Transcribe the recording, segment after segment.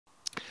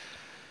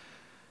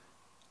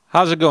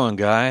How's it going,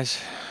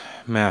 guys?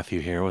 Matthew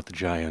here with the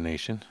JaYoe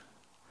Nation.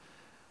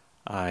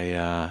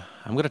 I'm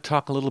going to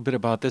talk a little bit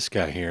about this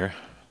guy here.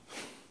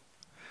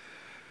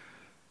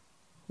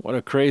 What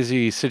a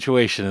crazy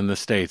situation in the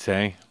States,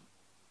 eh?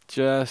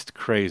 Just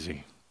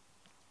crazy.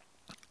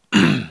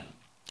 If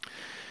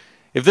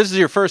this is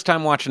your first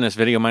time watching this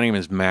video, my name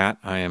is Matt.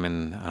 I am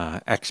an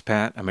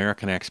expat,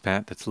 American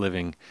expat that's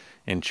living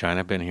in China.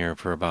 I've been here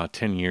for about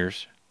 10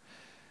 years.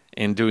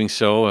 In doing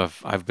so,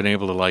 I've been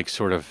able to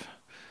sort of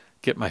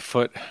get my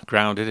foot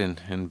grounded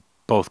in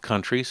both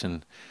countries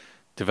and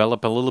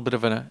develop a little bit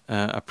of an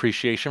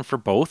appreciation for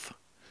both.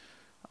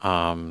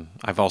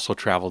 I've also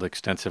traveled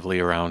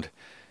extensively around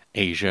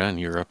Asia and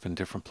Europe and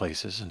different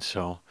places, and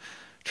so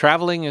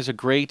traveling is a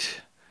great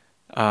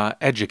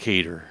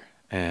educator,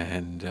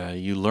 and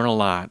you learn a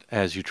lot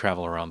as you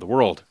travel around the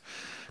world.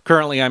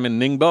 Currently, I'm in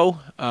Ningbo,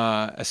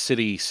 a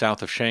city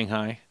south of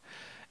Shanghai,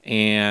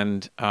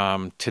 and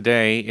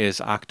today is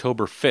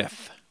October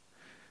 5th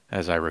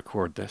as I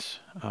record this.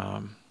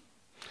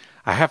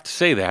 I have to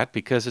say that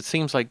because it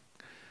seems like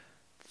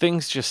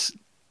things just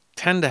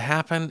tend to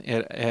happen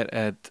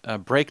at a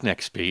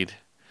breakneck speed.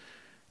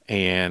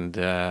 And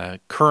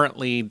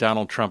currently,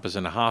 Donald Trump is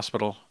in a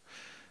hospital.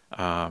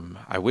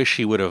 I wish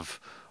he would have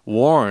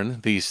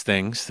worn these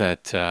things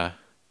that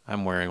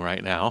I'm wearing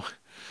right now.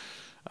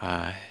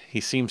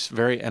 He seems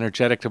very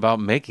energetic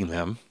about making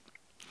them.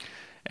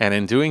 And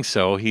in doing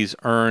so, he's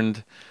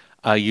earned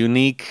a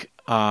unique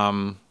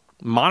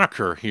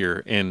moniker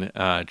here in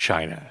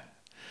China.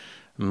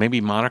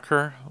 Maybe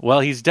moniker? Well,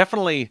 he's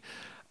definitely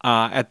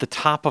at the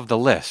top of the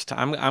list.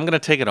 I'm going to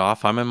take it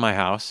off. I'm in my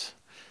house.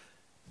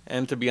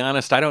 And to be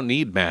honest, I don't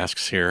need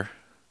masks here.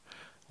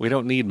 We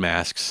don't need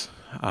masks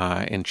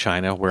in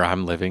China where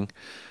I'm living,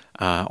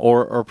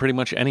 or pretty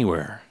much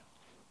anywhere.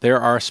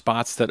 There are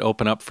spots that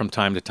open up from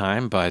time to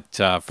time, but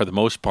for the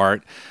most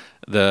part,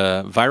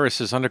 the virus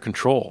is under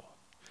control.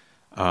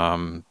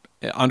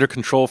 Under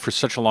control for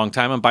such a long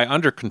time. And by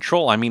under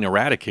control, I mean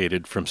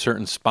eradicated from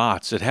certain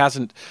spots. It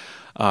hasn't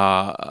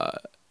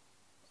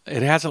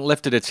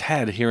lifted its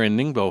head here in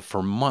Ningbo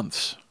for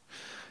months.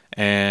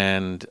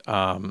 And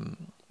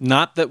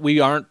not that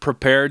we aren't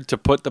prepared to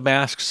put the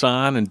masks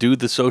on and do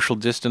the social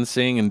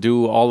distancing and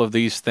do all of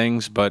these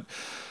things, but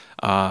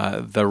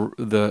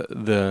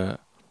the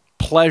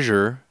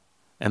pleasure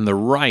and the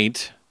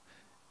right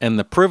and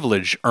the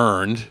privilege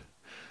earned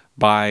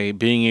by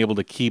being able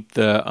to keep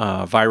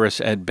the virus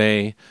at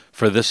bay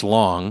for this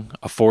long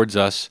affords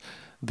us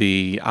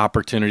the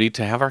opportunity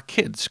to have our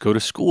kids go to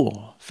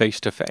school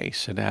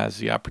face-to-face. It has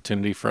the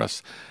opportunity for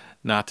us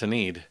not to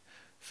need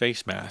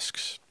face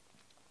masks.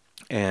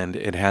 And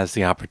it has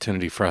the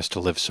opportunity for us to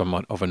live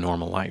somewhat of a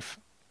normal life.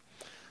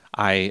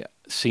 I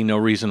see no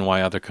reason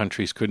why other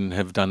countries couldn't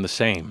have done the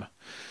same.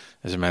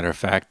 As a matter of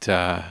fact,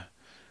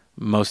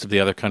 most of the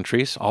other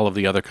countries, all of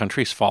the other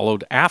countries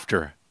followed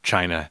after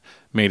China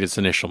made its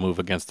initial move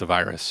against the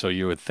virus. So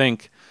you would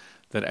think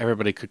that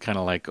everybody could kind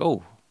of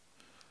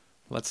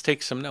let's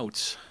take some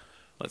notes.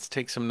 Let's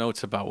take some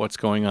notes about what's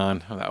going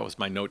on. Oh, that was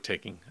my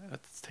note-taking.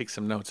 Let's take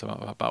some notes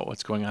about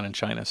what's going on in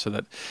China so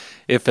that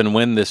if and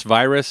when this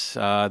virus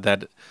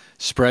that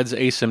spreads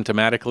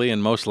asymptomatically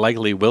and most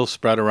likely will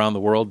spread around the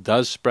world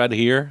does spread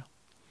here,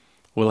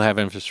 we'll have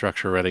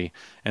infrastructure ready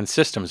and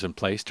systems in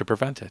place to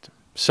prevent it.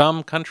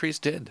 Some countries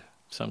did.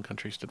 Some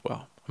countries did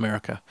well.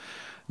 America,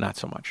 not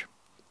so much.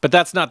 But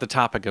that's not the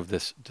topic of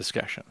this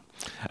discussion.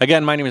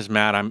 Again, my name is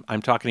Matt.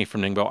 I'm talking to you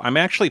from Ningbo. I'm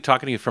actually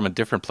talking to you from a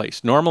different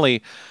place.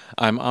 Normally,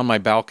 I'm on my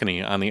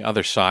balcony on the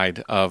other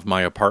side of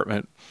my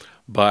apartment,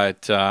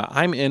 but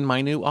I'm in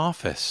my new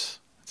office.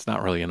 It's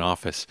not really an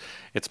office.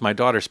 It's my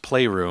daughter's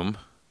playroom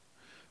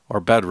or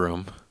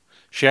bedroom.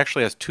 She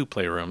actually has 2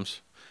 playrooms,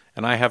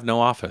 and I have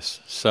no office.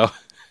 So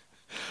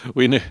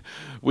we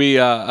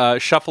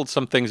shuffled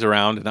some things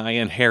around, and I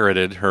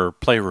inherited her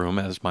playroom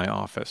as my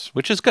office,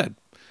 which is good.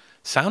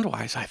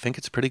 Sound-wise, I think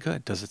it's pretty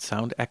good. Does it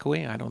sound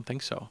echoey? I don't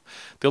think so.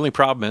 The only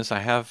problem is I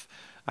have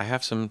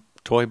some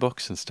toy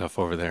books and stuff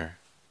over there.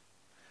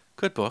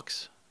 Good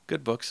books.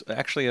 Good books.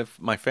 Actually, if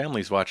my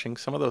family's watching,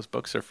 some of those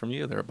books are from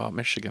you. They're about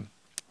Michigan.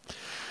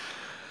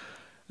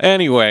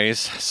 Anyways,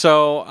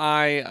 so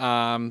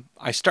I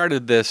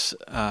started this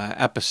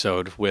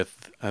episode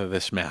with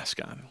this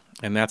mask on.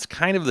 And that's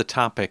kind of the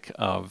topic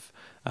of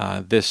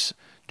this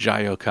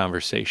JaYoe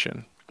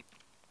conversation.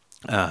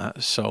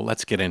 So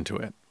let's get into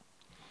it.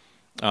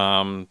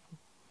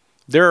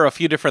 There are a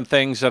few different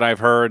things that I've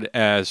heard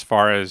as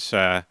far as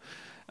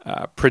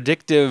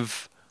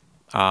predictive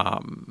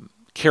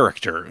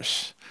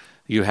characters.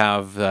 You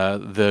have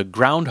the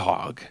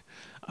groundhog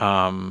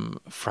from,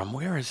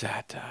 where is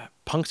that?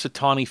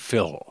 Punxsutawney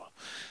Phil,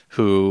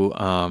 who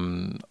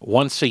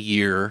once a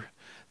year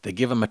they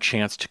give him a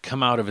chance to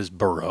come out of his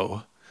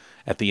burrow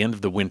at the end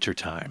of the winter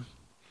time.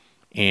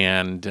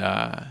 And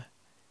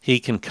he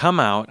can come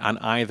out and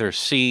either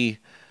see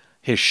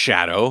his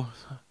shadow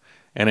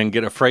and then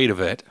get afraid of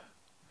it,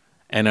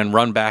 and then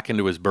run back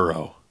into his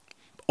burrow,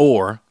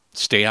 or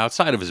stay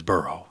outside of his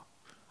burrow.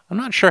 I'm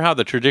not sure how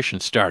the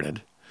tradition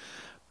started,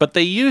 But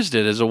they used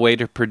it as a way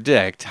to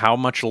predict how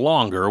much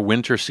longer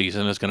winter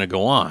season is going to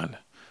go on.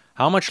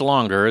 How much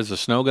longer is the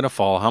snow going to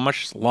fall? How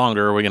much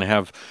longer are we going to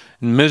have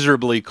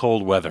miserably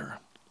cold weather?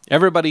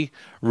 Everybody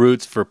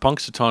roots for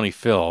Punxsutawney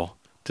Phil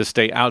to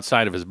stay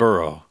outside of his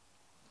burrow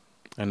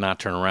and not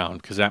turn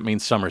around, because that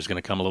means summer is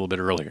going to come a little bit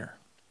earlier.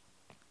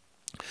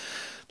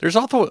 There's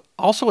also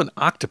an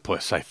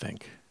octopus, I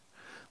think.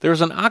 There was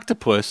an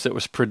octopus that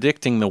was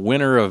predicting the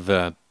winner of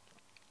the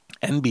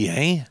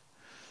NBA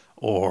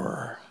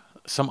or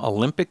some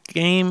Olympic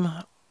game.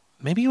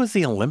 Maybe it was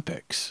the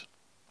Olympics.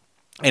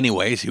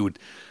 Anyways, he would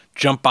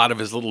jump out of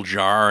his little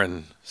jar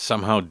and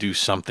somehow do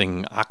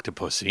something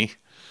octopusy.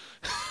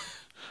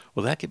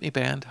 Will that get me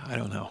banned? I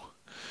don't know.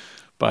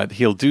 But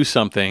he'll do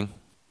something,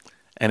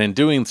 and in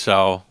doing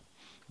so,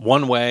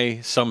 one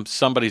way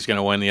somebody's going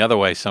to win, the other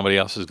way somebody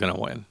else is going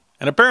to win.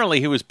 And apparently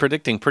he was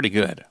predicting pretty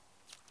good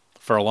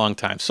for a long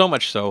time, so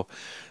much so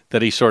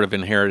that he sort of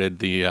inherited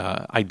the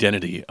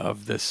identity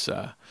of this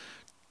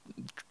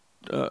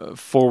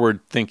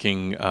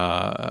forward-thinking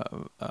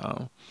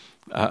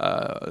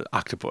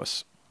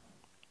octopus.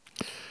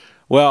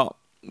 Well,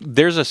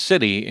 there's a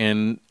city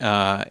in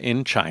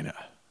China.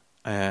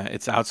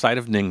 It's outside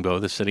of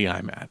Ningbo, the city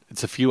I'm at.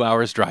 It's a few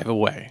hours drive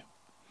away.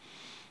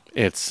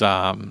 It's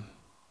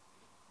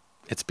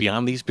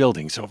beyond these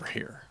buildings over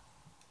here.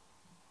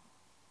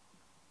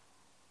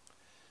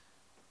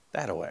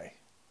 That away.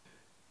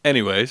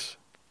 Anyways,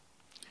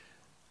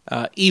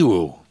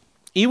 Yiwu.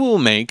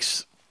 Yiwu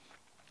makes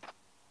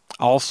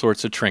all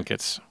sorts of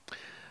trinkets.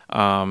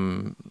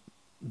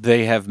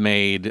 They have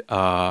made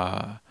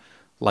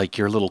like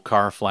your little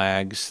car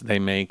flags. They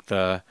make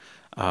the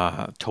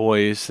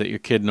toys that your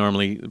kid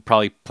normally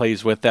probably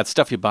plays with. That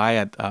stuff you buy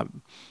at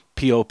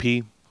POP.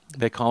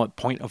 They call it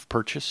point of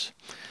purchase.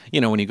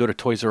 You know, when you go to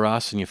Toys R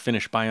Us and you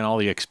finish buying all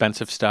the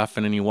expensive stuff,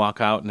 and then you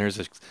walk out and there's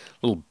a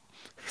little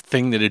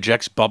thing that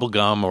ejects bubble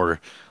gum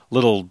or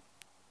little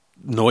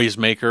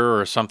noisemaker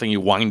or something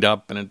you wind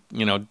up, and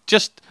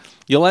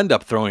you'll end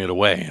up throwing it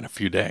away in a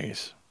few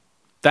days.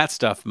 That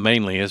stuff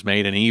mainly is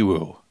made in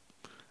Yiwu,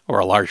 or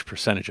a large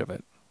percentage of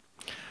it.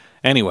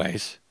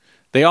 Anyways,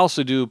 they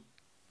also do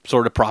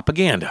sort of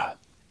propaganda.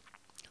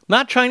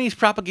 Not Chinese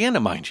propaganda,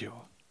 mind you.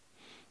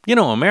 You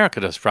know, America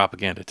does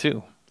propaganda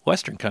too.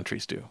 Western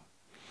countries do.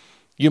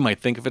 You might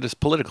think of it as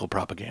political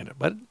propaganda,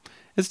 but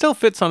it still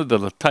fits under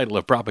the title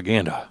of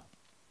propaganda.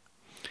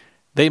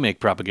 They make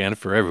propaganda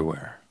for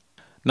everywhere.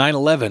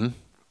 9/11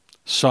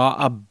 saw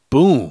a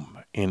boom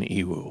in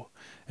Yiwu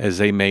as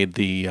they made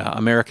the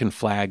American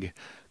flag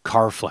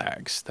car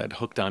flags that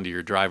hooked onto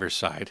your driver's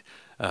side,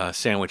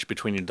 sandwiched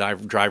between your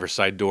driver's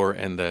side door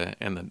and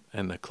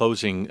the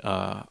closing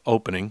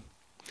opening,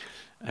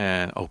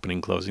 and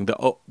closing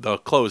the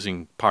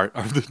closing part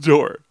of the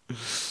door,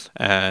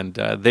 and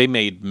they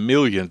made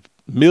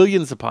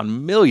millions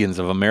upon millions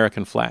of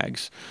American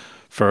flags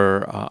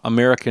for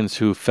Americans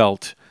who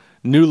felt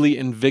newly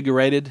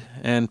invigorated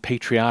and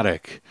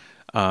patriotic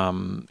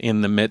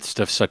in the midst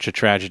of such a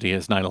tragedy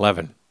as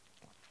 9/11.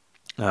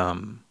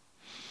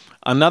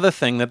 Another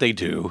thing that they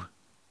do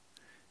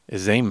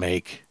is they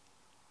make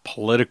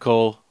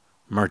political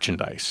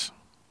merchandise.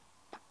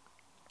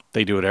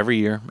 They do it every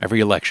year, every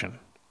election.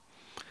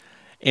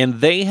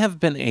 And they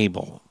have been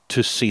able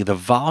to see the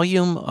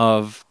volume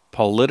of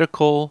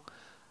political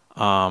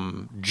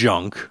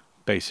junk,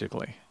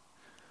 basically.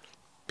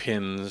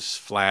 Pins,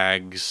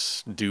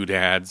 flags,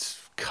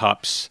 doodads,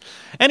 cups,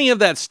 any of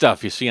that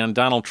stuff you see on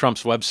Donald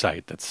Trump's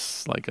website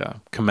that's like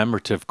a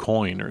commemorative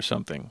coin or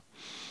something.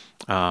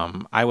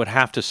 I would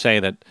have to say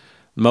that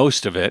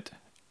most of it,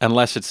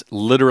 unless it's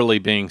literally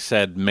being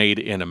said made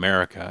in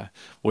America,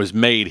 was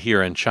made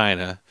here in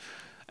China,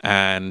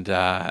 and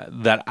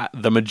that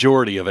the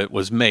majority of it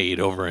was made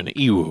over in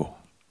Yiwu.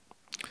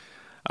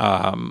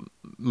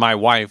 My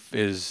wife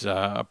is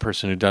a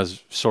person who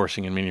does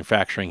sourcing and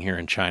manufacturing here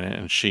in China,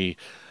 and she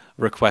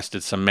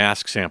requested some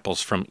mask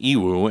samples from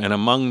Yiwu, and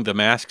among the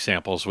mask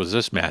samples was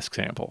this mask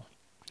sample.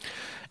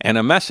 And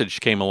a message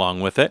came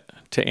along with it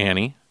to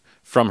Annie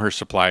from her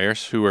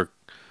suppliers, who were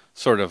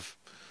sort of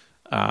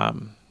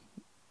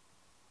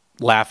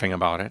laughing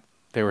about it.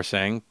 They were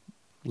saying,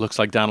 looks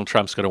like Donald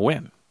Trump's going to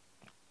win.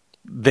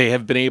 They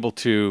have been able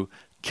to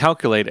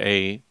calculate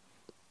a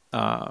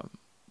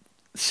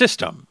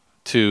system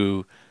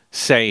to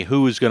say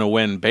who is going to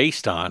win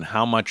based on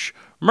how much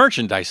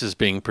merchandise is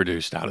being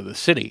produced out of the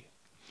city.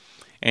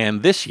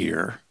 And this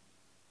year,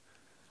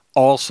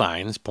 all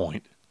signs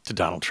point to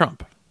Donald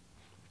Trump.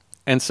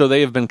 And so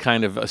they have been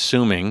kind of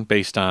assuming,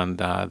 based on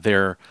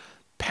their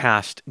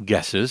past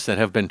guesses that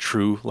have been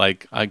true,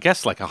 like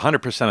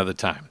 100% of the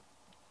time.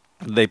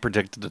 They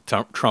predicted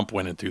the Trump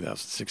win in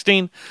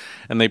 2016,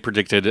 and they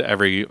predicted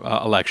every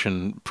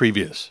election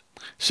previous,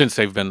 since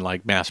they've been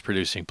like mass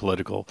producing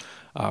political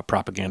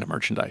propaganda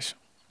merchandise.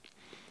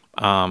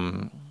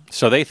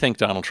 So they think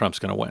Donald Trump's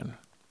going to win.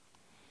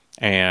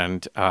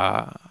 And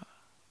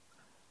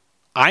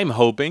I'm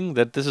hoping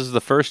that this is the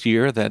first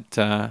year that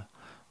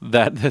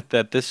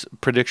this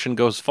prediction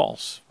goes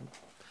false.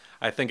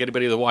 I think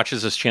anybody that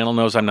watches this channel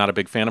knows I'm not a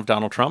big fan of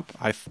Donald Trump.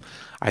 I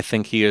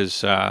think he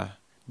is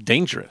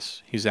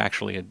dangerous. He's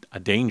actually a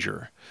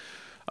danger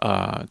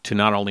to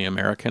not only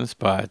Americans,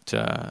 but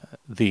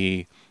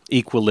the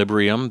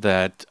equilibrium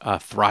that a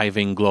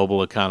thriving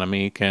global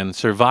economy can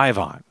survive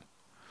on.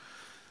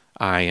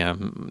 I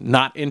am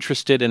not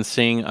interested in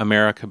seeing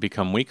America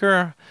become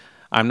weaker.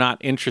 I'm not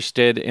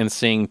interested in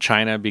seeing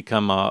China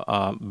become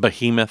a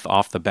behemoth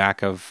off the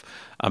back of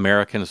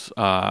Americans'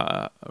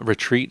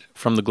 retreat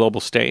from the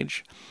global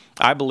stage.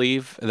 I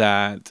believe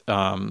that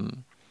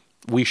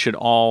we should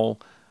all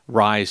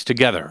rise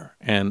together,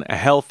 and a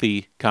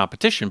healthy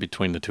competition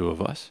between the two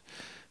of us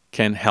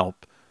can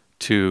help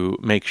to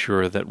make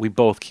sure that we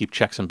both keep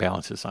checks and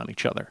balances on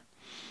each other.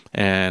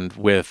 And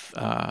with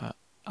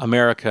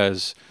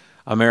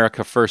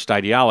America First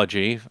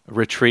ideology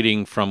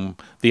retreating from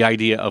the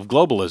idea of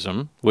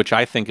globalism, which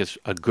I think is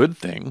a good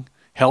thing,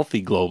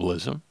 healthy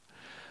globalism,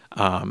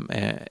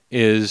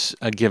 is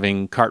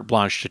giving carte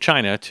blanche to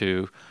China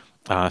to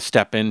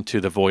step into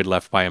the void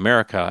left by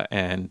America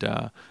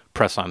and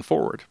press on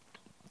forward.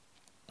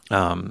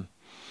 I'm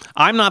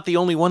not the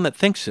only one that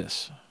thinks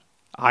this.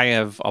 I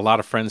have a lot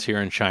of friends here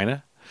in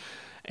China,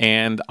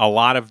 and a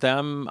lot of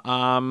them,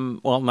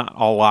 well, not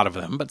a lot of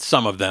them, but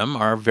some of them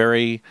are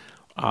very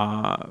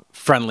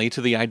friendly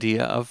to the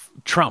idea of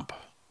Trump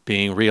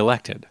being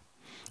reelected.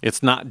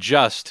 It's not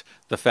just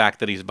the fact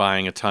that he's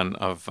buying a ton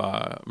of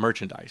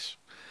merchandise.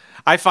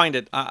 I find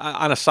it,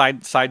 on a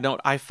side note,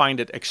 I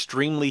find it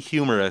extremely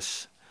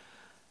humorous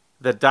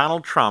that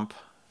Donald Trump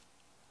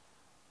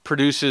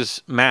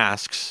produces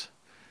masks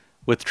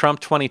with Trump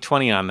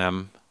 2020 on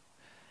them,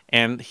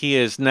 and he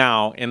is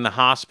now in the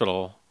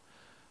hospital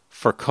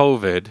for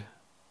COVID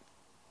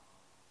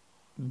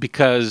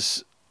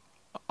because,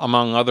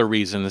 among other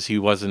reasons, he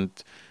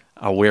wasn't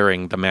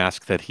wearing the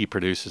mask that he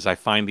produces. I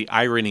find the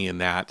irony in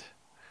that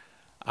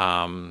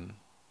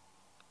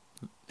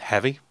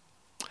heavy.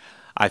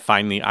 I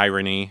find the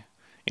irony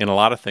in a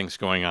lot of things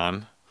going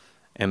on,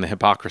 and the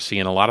hypocrisy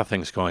in a lot of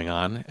things going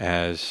on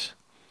as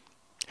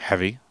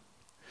heavy.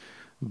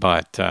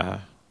 But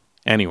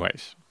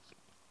anyways,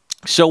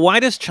 so why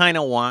does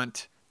China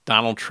want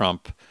Donald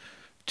Trump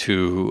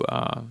to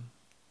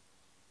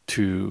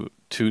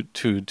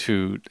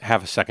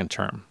have a second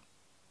term?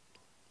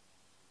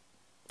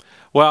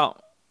 Well,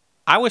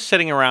 I was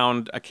sitting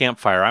around a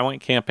campfire. I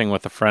went camping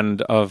with a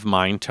friend of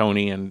mine,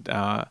 Tony, and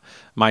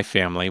my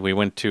family. We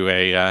went to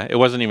it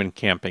wasn't even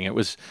camping. It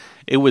was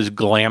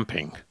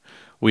glamping.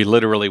 We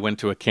literally went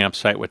to a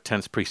campsite with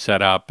tents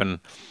pre-set up,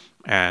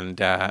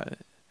 and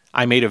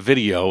I made a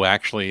video,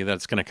 actually,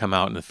 that's going to come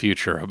out in the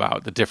future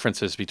about the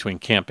differences between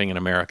camping in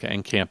America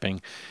and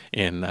camping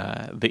in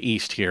the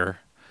East here.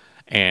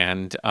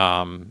 And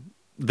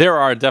there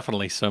are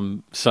definitely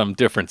some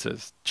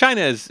differences.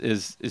 China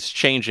is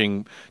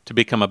changing to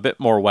become a bit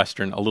more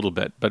Western, a little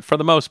bit, but for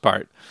the most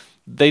part,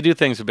 they do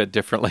things a bit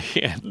differently.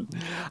 And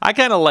I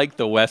kind of like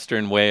the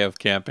Western way of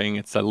camping.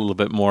 It's a little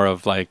bit more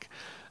of like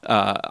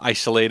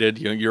isolated,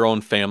 your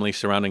own family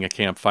surrounding a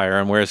campfire.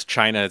 And whereas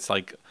China, it's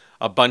like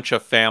a bunch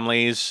of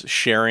families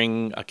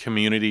sharing a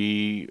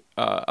community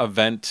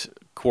event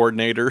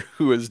coordinator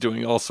who is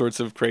doing all sorts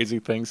of crazy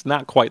things.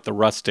 Not quite the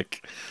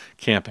rustic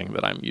camping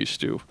that I'm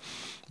used to.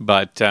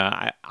 But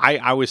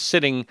I was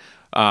sitting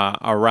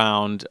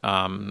around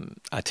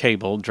a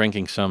table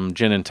drinking some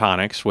gin and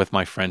tonics with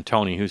my friend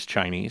Tony, who's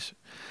Chinese.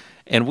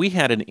 And we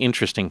had an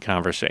interesting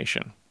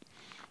conversation.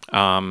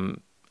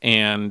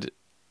 And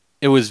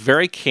it was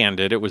very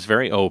candid. It was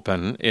very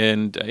open.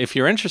 And if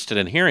you're interested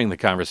in hearing the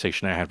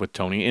conversation I had with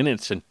Tony in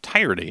its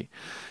entirety,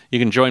 you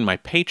can join my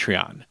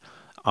Patreon.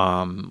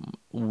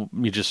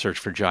 You just search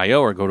for JaYoe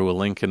or go to a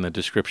link in the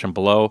description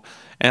below.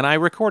 And I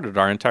recorded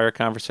our entire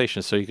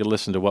conversation so you could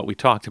listen to what we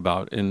talked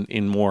about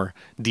in more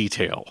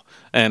detail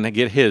and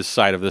get his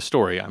side of the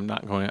story.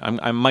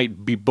 I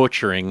might be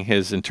butchering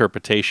his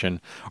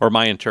interpretation or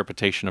my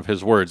interpretation of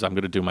his words. I'm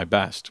going to do my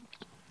best.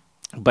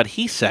 But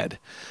he said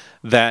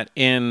that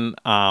in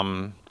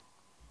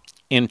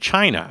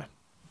China,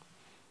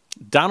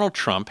 Donald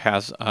Trump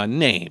has a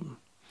name.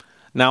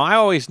 Now, I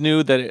always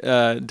knew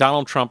that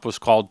Donald Trump was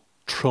called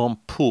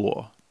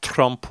Trumpo.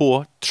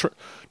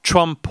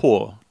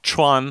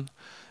 Chuan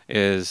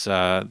is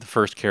the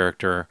first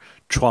character,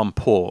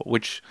 Trumpo,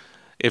 which,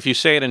 if you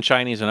say it in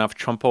Chinese enough,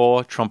 Trump,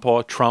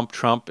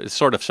 it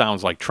sort of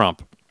sounds like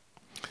Trump.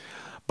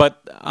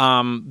 But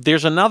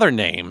there's another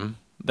name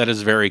that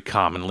is very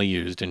commonly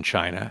used in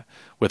China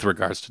with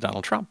regards to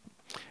Donald Trump,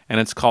 and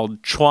it's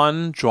called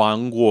Chuan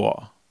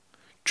Zhuangguo.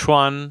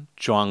 Chuan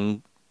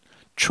Jianguo.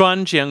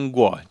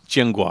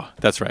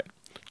 That's right.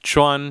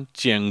 Chuan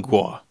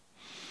Jianguo.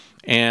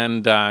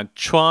 And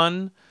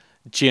Chuan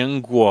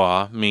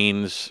Jianguo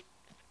means,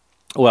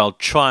 well,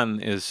 Chuan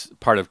is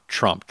part of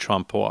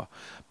Trumpo,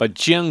 but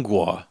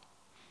Jianguo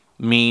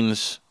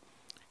means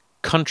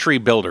country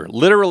builder.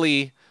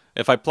 Literally,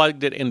 if I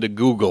plugged it into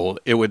Google,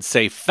 it would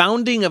say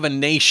founding of a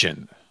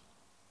nation.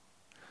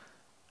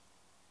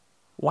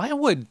 Why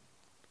would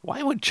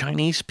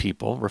Chinese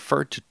people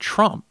refer to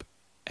Trump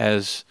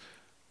as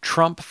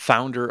Trump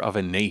founder of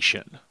a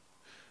nation.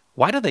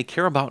 Why do they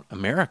care about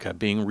America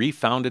being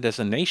refounded as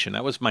a nation?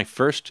 That was my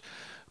first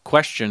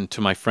question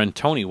to my friend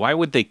Tony. Why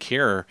would they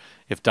care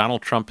if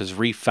Donald Trump is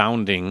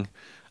refounding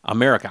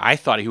America? I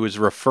thought he was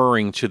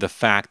referring to the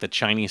fact that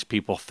Chinese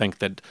people think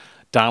that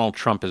Donald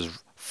Trump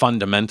is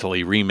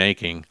fundamentally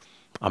remaking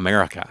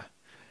America.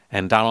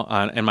 And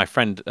my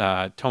friend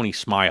Tony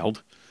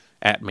smiled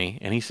at me,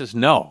 and he says,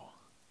 no.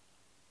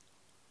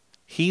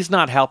 He's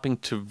not helping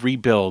to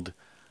rebuild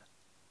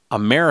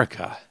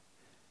America.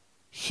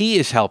 He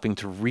is helping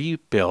to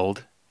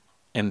rebuild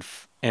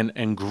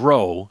and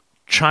grow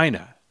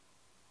China.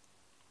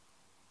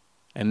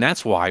 And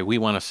that's why we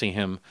want to see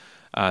him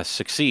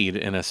succeed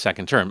in a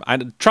second term.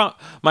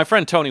 My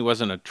friend Tony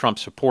wasn't a Trump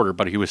supporter,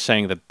 but he was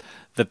saying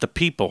that the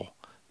people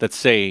that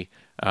say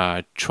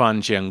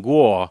Chuan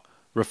Jianguo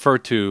refer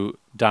to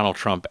Donald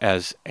Trump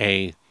as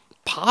a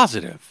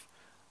positive,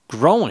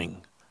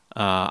 growing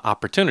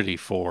opportunity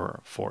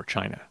for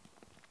China.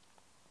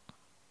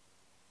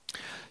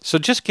 So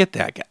just get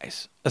that,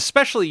 guys.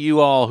 Especially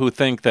you all who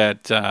think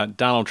that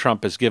Donald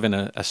Trump has given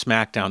a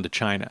smackdown to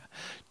China.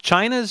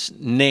 China's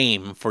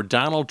name for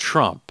Donald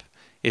Trump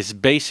is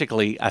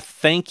basically a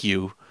thank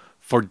you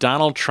for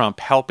Donald Trump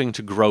helping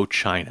to grow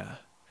China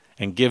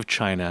and give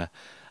China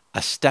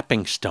a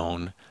stepping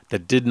stone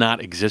that did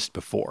not exist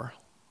before.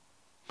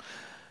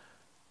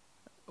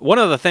 One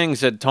of the things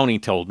that Tony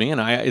told me,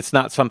 and it's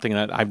not something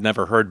that I've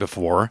never heard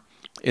before,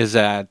 is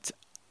that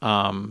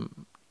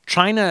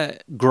China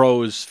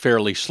grows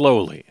fairly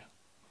slowly.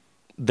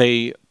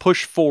 They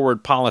push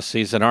forward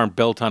policies that aren't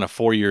built on a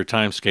 4-year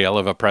timescale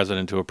of a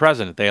president to a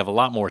president. They have a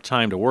lot more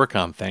time to work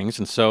on things,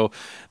 and so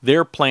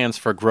their plans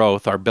for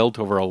growth are built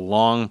over a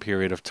long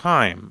period of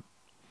time.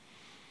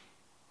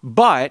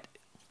 But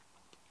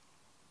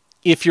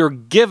if you're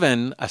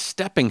given a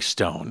stepping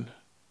stone,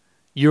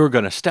 you're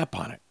going to step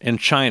on it. And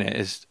China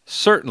is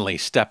certainly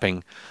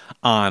stepping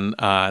on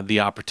the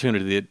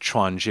opportunity that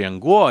Chuan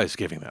Jianguo is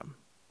giving them.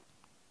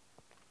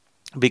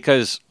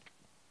 Because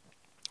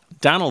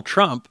Donald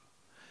Trump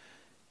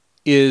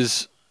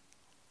is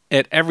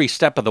at every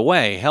step of the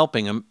way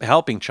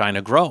helping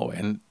China grow,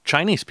 and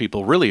Chinese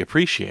people really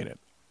appreciate it.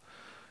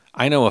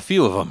 I know a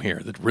few of them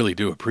here that really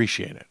do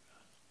appreciate it.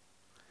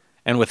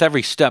 And with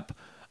every step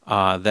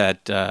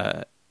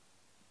that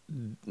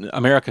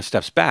America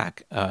steps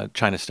back,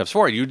 China steps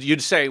forward.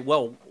 You'd say,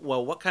 well,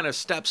 what kind of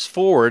steps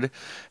forward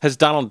has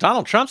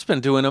Donald Trump's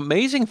been doing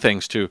amazing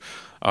things to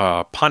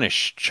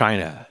punish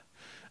China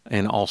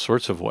in all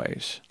sorts of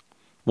ways.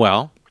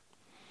 Well,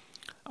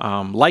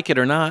 like it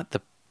or not,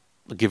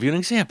 I'll give you an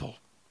example.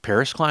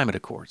 Paris Climate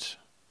Accords.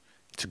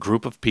 It's a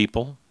group of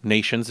people,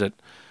 nations that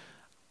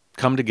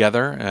come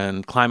together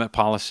in climate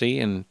policy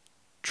and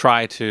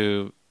try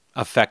to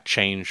affect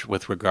change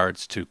with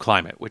regards to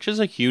climate, which is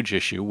a huge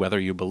issue, whether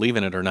you believe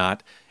in it or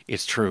not.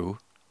 It's true.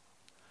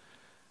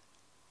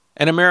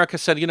 And America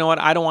said, you know what,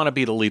 I don't want to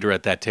be the leader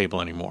at that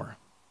table anymore.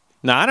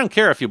 Now, I don't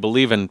care if you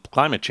believe in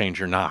climate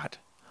change or not.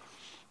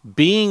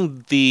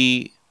 Being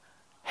the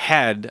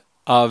head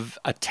of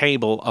a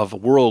table of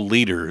world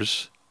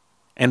leaders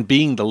and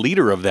being the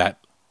leader of that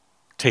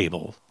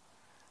table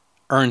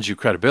earns you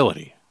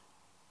credibility.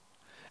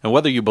 And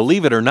whether you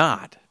believe it or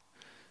not,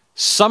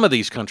 some of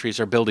these countries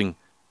are building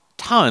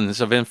tons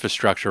of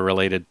infrastructure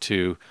related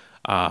to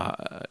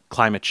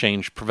climate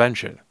change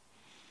prevention.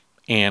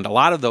 And a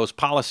lot of those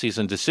policies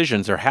and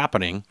decisions are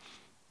happening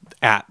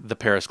at the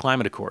Paris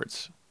Climate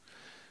Accords.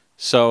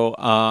 So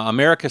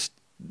America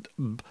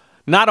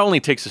not only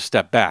takes a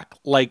step back,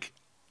 like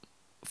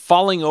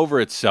falling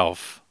over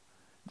itself,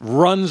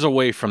 runs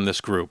away from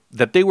this group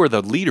that they were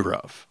the leader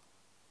of.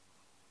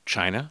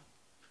 China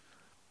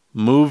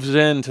moves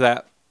into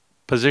that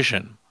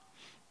position.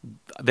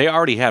 They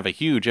already have a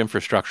huge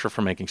infrastructure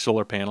for making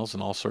solar panels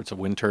and all sorts of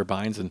wind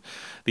turbines. And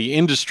the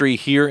industry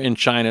here in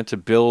China to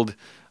build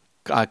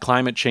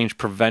climate change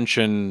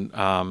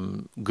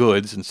prevention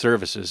goods and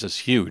services is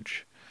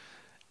huge.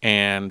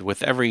 And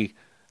with every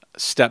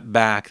step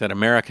back that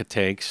America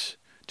takes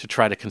to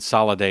try to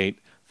consolidate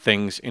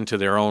things into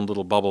their own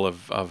little bubble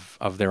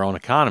of their own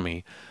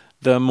economy,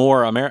 the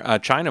more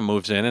China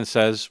moves in and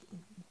says,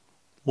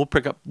 we'll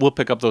pick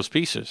up those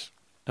pieces.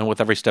 And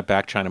with every step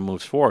back, China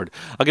moves forward.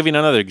 I'll give you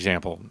another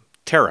example.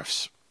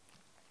 Tariffs.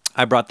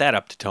 I brought that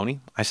up to Tony.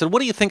 I said, what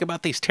do you think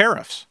about these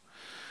tariffs?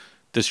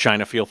 Does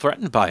China feel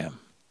threatened by them?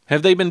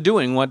 Have they been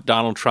doing what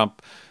Donald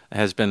Trump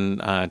has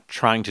been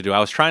trying to do? I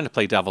was trying to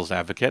play devil's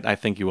advocate. I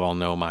think you all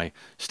know my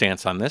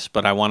stance on this,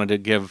 but I wanted to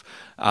give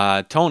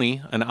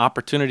Tony an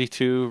opportunity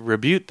to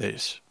rebut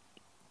this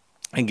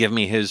and give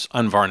me his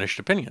unvarnished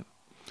opinion.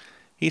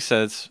 He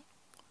says,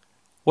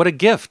 what a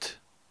gift.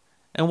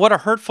 And what a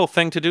hurtful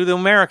thing to do to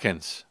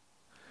Americans.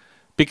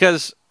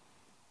 Because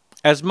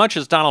as much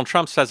as Donald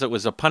Trump says it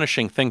was a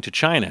punishing thing to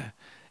China,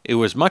 it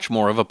was much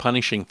more of a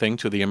punishing thing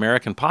to the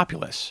American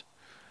populace,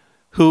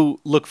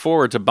 who look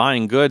forward to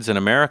buying goods in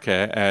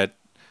America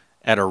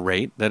at a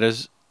rate that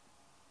is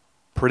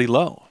pretty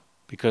low,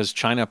 because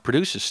China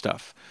produces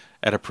stuff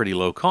at a pretty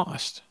low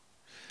cost.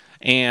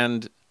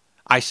 And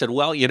I said,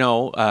 well,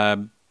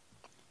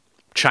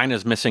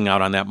 China's missing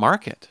out on that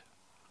market.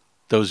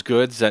 Those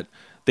goods that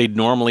they'd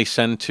normally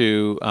send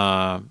to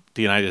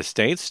the United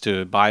States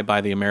to buy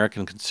by the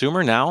American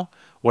consumer, now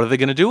what are they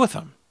going to do with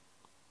them?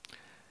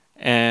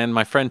 And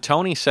my friend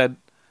Tony said,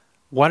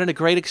 what a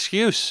great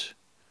excuse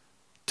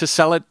to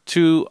sell it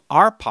to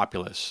our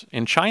populace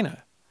in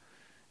China.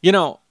 You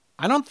know,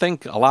 I don't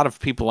think a lot of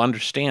people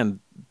understand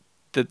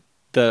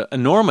the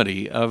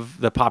enormity of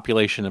the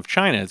population of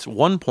China. It's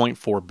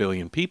 1.4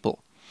 billion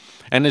people.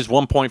 And these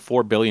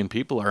 1.4 billion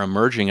people are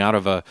emerging out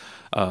of a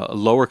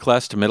lower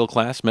class to middle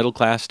class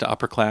to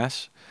upper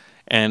class.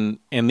 And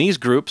these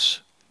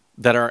groups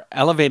that are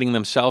elevating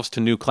themselves to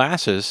new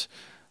classes,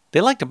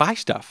 they like to buy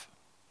stuff.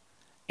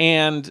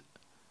 And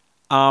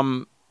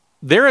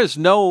there is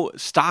no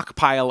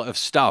stockpile of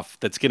stuff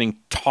that's getting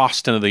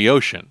tossed into the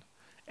ocean.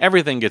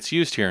 Everything gets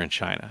used here in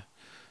China.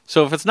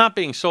 So if it's not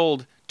being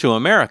sold to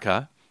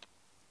America,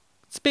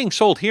 it's being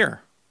sold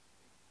here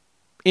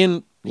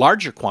in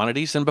larger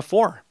quantities than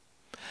before.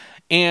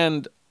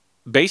 And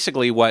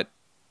basically what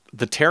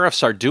the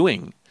tariffs are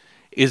doing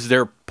is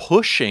they're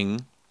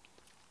pushing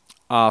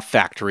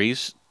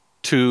factories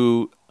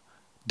to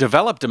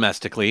develop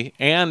domestically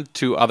and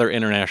to other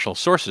international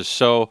sources.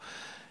 So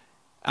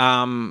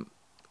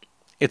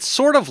it's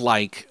sort of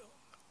like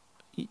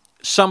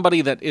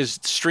somebody that is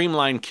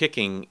streamline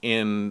kicking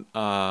in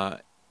a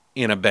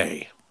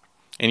bay,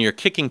 and you're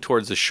kicking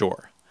towards the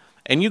shore.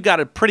 And you got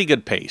a pretty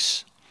good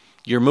pace.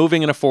 You're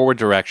moving in a forward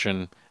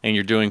direction, and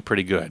you're doing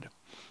pretty good.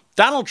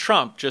 Donald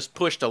Trump just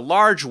pushed a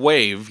large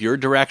wave your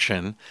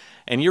direction,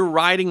 and you're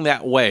riding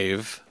that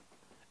wave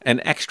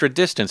an extra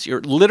distance.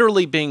 You're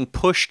literally being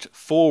pushed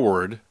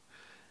forward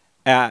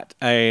at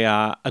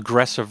a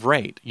aggressive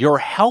rate. You're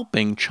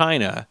helping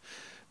China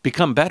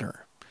become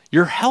better.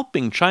 You're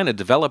helping China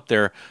develop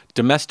their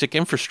domestic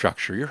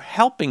infrastructure. You're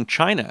helping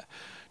China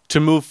to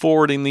move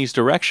forward in these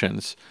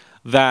directions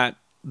that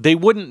they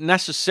wouldn't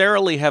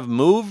necessarily have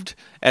moved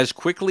as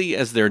quickly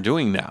as they're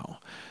doing now.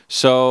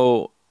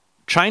 So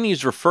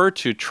Chinese refer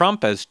to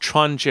Trump as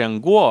Chuan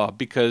Jianguo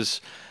because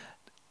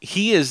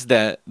he is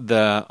the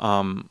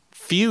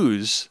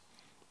fuse,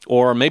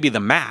 or maybe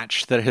the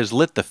match that has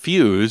lit the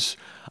fuse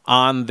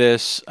on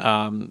this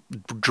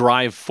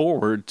drive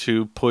forward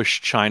to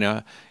push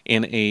China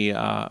in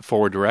a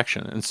forward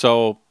direction. And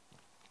so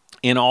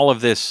in all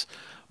of this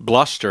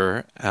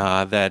bluster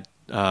that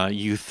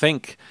you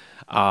think,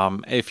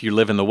 if you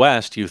live in the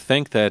West, you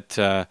think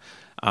that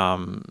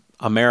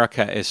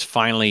America is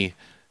finally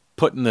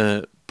putting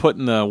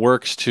the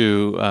works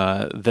to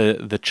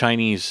the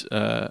Chinese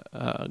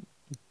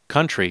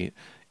country.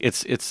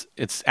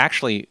 It's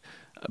actually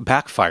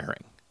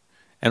backfiring.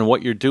 And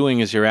what you're doing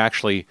is you're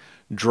actually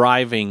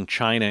driving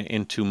China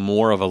into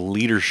more of a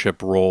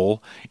leadership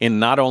role in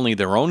not only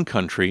their own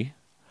country,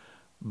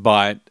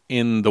 but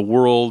in the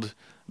world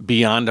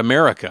beyond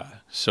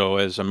America. So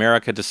as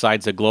America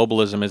decides that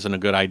globalism isn't a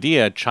good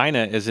idea,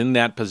 China is in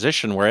that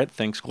position where it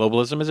thinks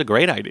globalism is a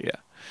great idea.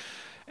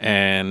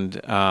 And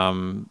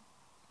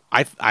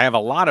I have a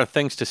lot of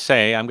things to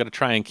say. I'm going to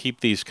try and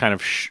keep these kind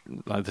of,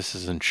 this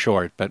isn't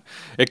short, but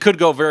it could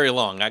go very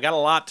long. I got a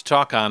lot to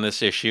talk on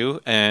this issue,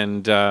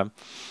 and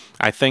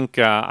I think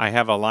I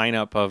have a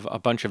lineup of a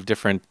bunch of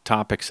different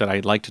topics that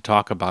I'd like to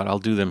talk about. I'll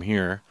do them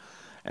here.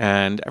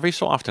 And every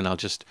so often, I'll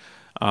just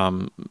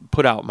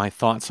put out my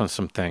thoughts on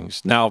some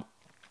things. Now,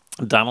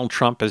 Donald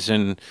Trump is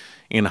in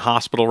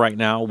hospital right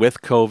now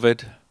with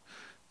COVID.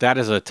 That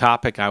is a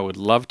topic I would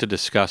love to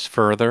discuss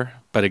further.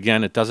 But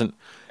again, it doesn't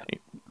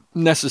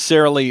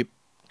necessarily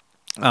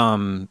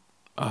have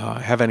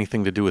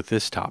anything to do with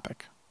this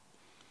topic.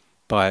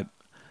 But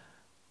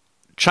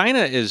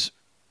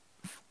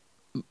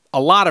a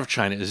lot of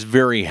China is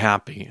very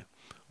happy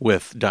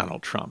with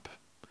Donald Trump.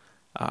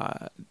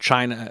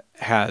 China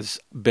has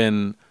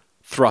been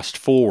thrust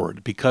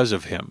forward because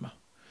of him.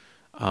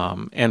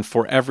 And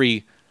for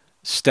every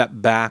step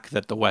back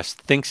that the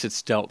West thinks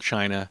it's dealt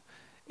China,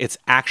 it's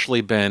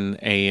actually been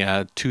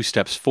a 2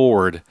 steps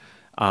forward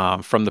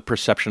from the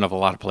perception of a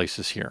lot of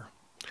places here.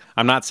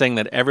 I'm not saying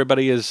that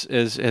everybody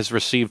has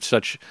received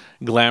such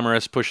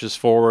glamorous pushes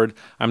forward.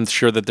 I'm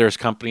sure that there's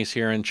companies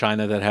here in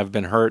China that have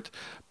been hurt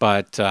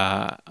by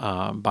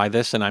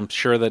this, and I'm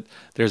sure that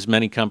there's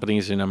many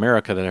companies in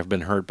America that have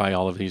been hurt by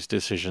all of these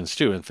decisions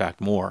too, in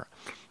fact, more.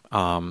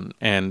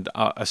 And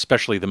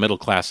especially the middle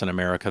class in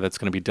America that's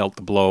going to be dealt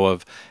the blow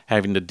of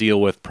having to deal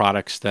with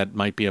products that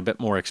might be a bit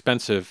more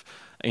expensive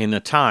in a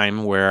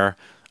time where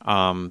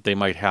they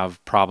might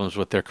have problems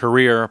with their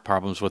career,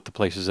 problems with the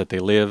places that they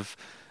live,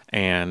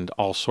 and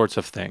all sorts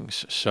of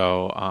things.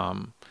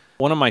 So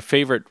one of my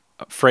favorite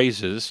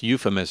phrases,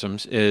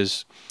 euphemisms,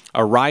 is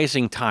a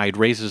rising tide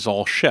raises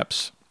all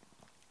ships.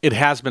 It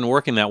has been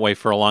working that way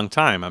for a long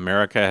time.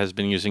 America has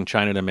been using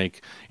China to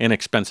make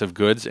inexpensive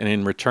goods, and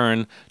in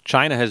return,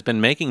 China has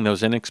been making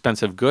those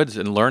inexpensive goods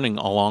and learning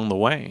along the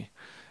way.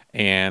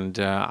 And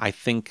I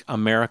think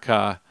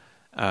America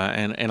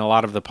and a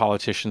lot of the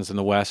politicians in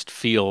the West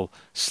feel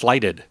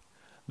slighted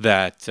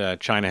that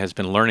China has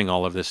been learning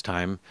all of this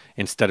time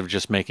instead of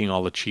just making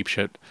all the cheap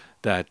shit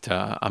that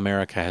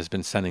America has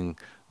been sending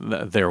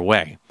their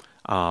way.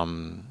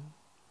 I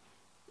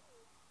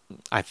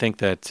think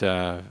that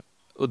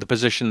the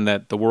position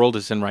that the world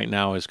is in right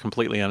now is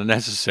completely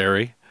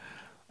unnecessary,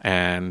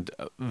 and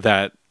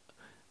that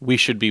we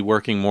should be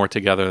working more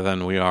together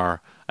than we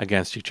are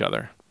against each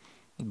other.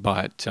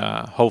 But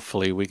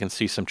hopefully we can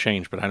see some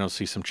change, but I don't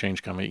see some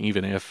change coming,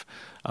 even if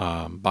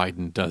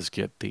Biden does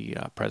get the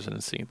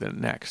presidency the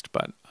next.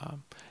 But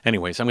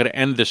anyways, I'm going to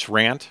end this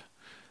rant.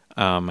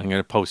 I'm going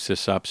to post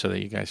this up so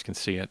that you guys can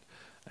see it.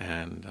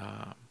 And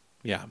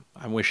yeah,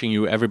 I'm wishing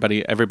you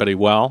everybody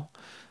well.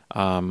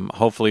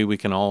 Hopefully we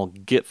can all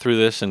get through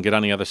this and get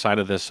on the other side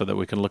of this so that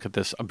we can look at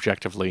this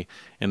objectively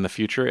in the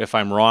future. If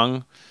I'm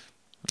wrong,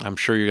 I'm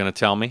sure you're going to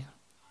tell me.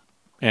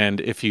 And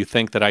if you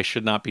think that I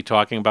should not be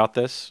talking about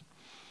this,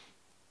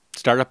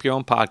 start up your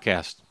own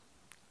podcast.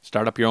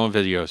 Start up your own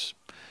videos.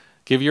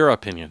 Give your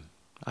opinion.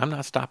 I'm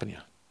not stopping you.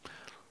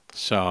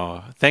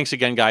 So thanks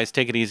again, guys.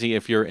 Take it easy.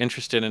 If you're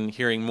interested in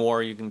hearing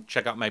more, you can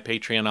check out my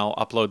Patreon. I'll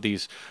upload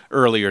these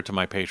earlier to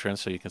my Patreon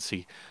so you can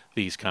see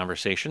these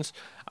conversations.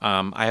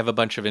 I have a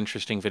bunch of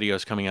interesting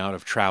videos coming out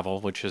of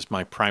travel, which is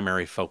my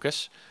primary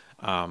focus.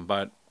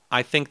 But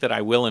I think that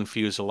I will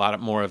infuse a lot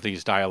more of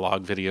these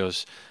dialogue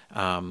videos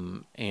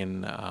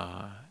in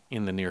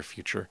the near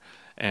future,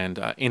 and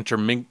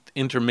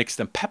intermix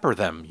them, pepper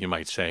them, you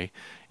might say,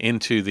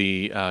 into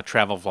the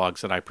travel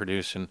vlogs that I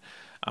produce. And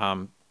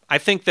I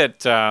think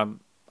that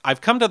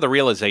I've come to the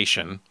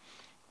realization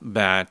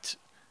that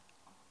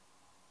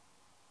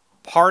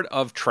part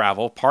of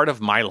travel, part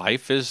of my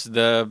life, is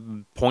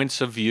the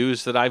points of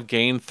views that I've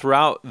gained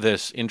throughout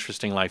this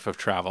interesting life of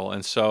travel.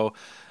 And so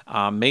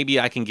maybe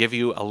I can give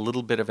you a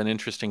little bit of an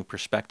interesting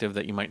perspective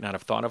that you might not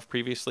have thought of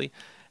previously.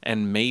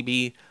 And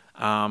maybe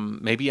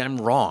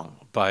I'm wrong,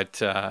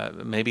 but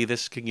maybe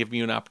this can give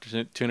you an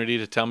opportunity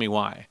to tell me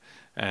why.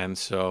 And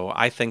so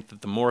I think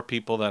that the more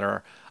people that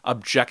are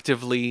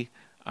objectively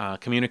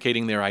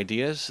communicating their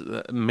ideas,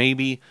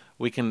 maybe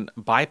we can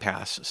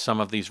bypass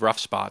some of these rough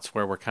spots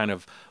where we're kind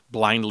of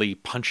blindly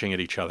punching at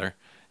each other,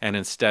 and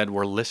instead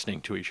we're listening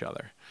to each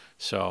other.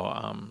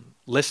 So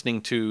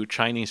listening to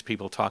Chinese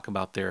people talk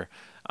about their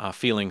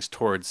feelings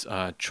towards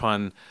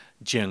Chuan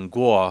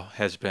Jianguo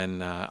has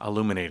been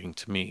illuminating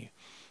to me,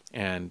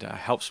 and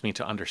helps me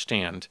to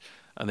understand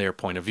their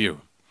point of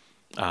view.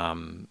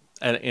 And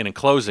in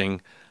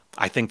closing,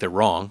 I think they're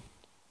wrong.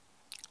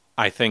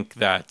 I think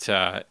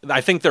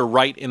they're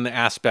right in the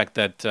aspect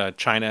that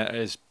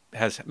China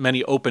has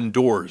many open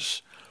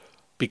doors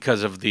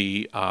because of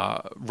the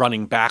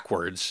running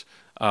backwards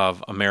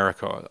of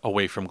America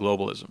away from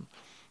globalism.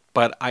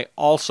 But I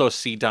also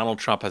see Donald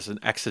Trump as an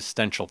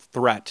existential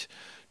threat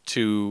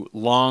to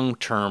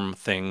long-term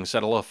things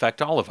that will affect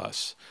all of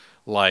us,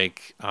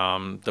 like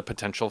the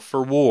potential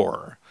for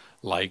war,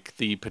 like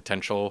the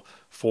potential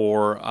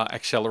for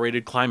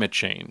accelerated climate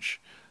change,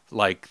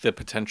 like the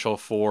potential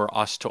for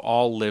us to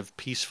all live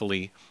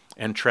peacefully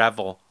and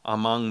travel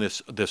among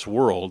this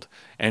world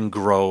and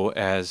grow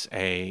as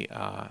a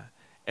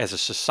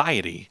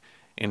society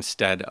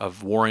instead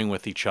of warring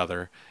with each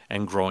other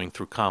and growing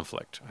through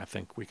conflict. I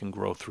think we can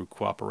grow through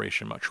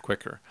cooperation much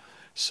quicker.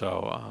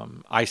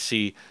 So I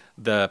see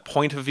the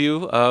point of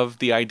view of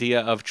the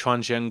idea of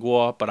Chuan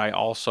Jianguo, but I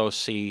also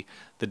see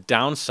the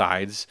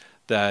downsides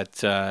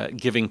that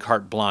giving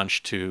carte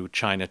blanche to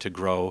China to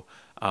grow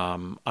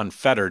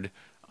unfettered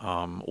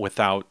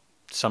without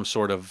some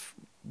sort of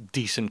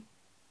decent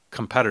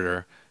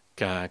competitor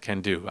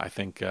can do. I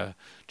think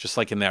just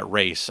like in that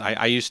race,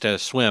 I used to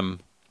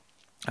swim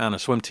on a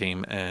swim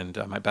team, and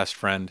my best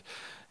friend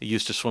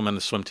used to swim on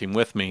the swim team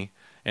with me,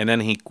 and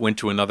then he went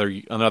to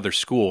another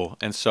school,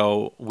 and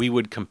so we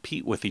would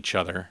compete with each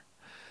other,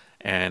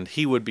 and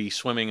he would be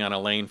swimming on a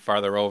lane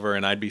farther over,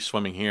 and I'd be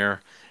swimming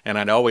here, and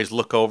I'd always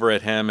look over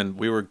at him, and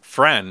we were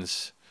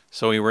friends,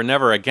 so we were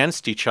never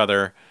against each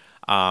other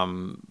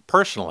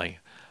personally,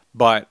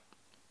 but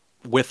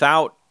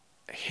without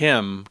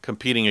him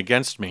competing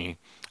against me,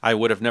 I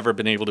would have never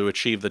been able to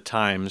achieve the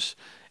times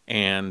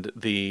and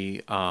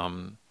the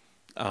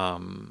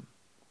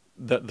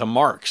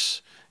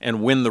marks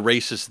and win the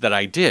races that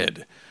I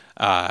did,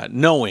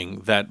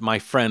 knowing that my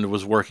friend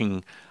was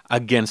working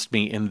against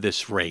me in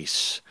this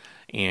race.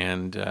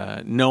 And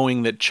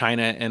knowing that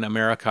China and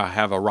America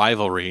have a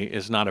rivalry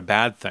is not a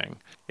bad thing.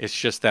 It's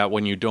just that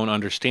when you don't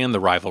understand the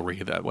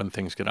rivalry, that when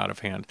things get out of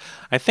hand.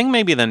 I think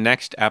maybe the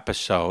next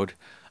episode,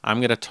 I'm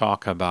going to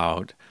talk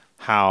about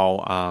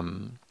how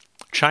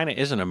China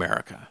isn't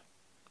America,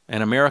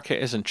 and America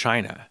isn't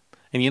China.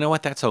 And you know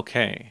what? That's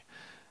okay.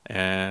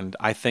 And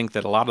I think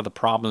that a lot of the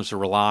problems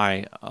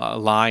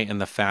lie in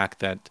the fact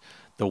that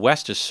the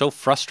West is so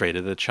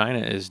frustrated that China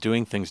is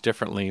doing things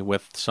differently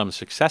with some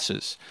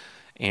successes,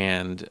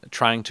 and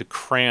trying to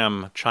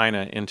cram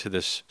China into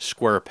this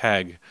square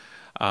peg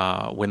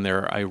when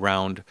they're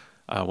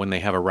when they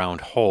have a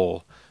round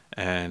hole.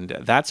 And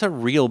that's a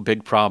real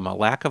big problem, a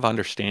lack of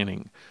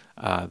understanding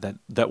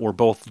that we're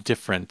both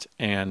different,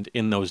 and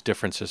in those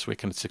differences we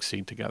can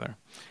succeed together.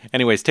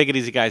 Anyways, take it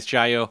easy, guys.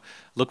 JaYoe,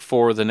 look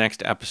for the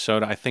next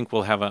episode. I think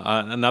we'll have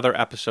another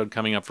episode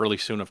coming up really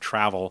soon of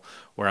travel,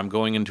 where I'm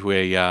going into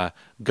a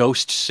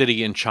ghost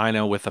city in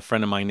China with a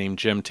friend of mine named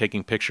Jim,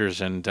 taking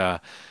pictures,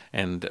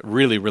 and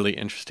really, really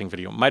interesting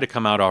video. Might have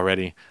come out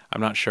already.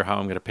 I'm not sure how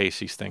I'm going to pace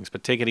these things,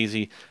 but take it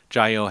easy.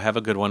 JaYoe, have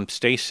a good one.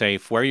 Stay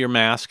safe. Wear your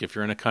mask if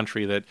you're in a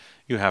country that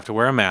you have to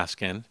wear a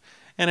mask in.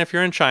 And if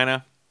you're in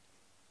China,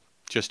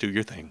 just do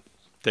your thing.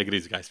 Take it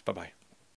easy, guys. Bye-bye.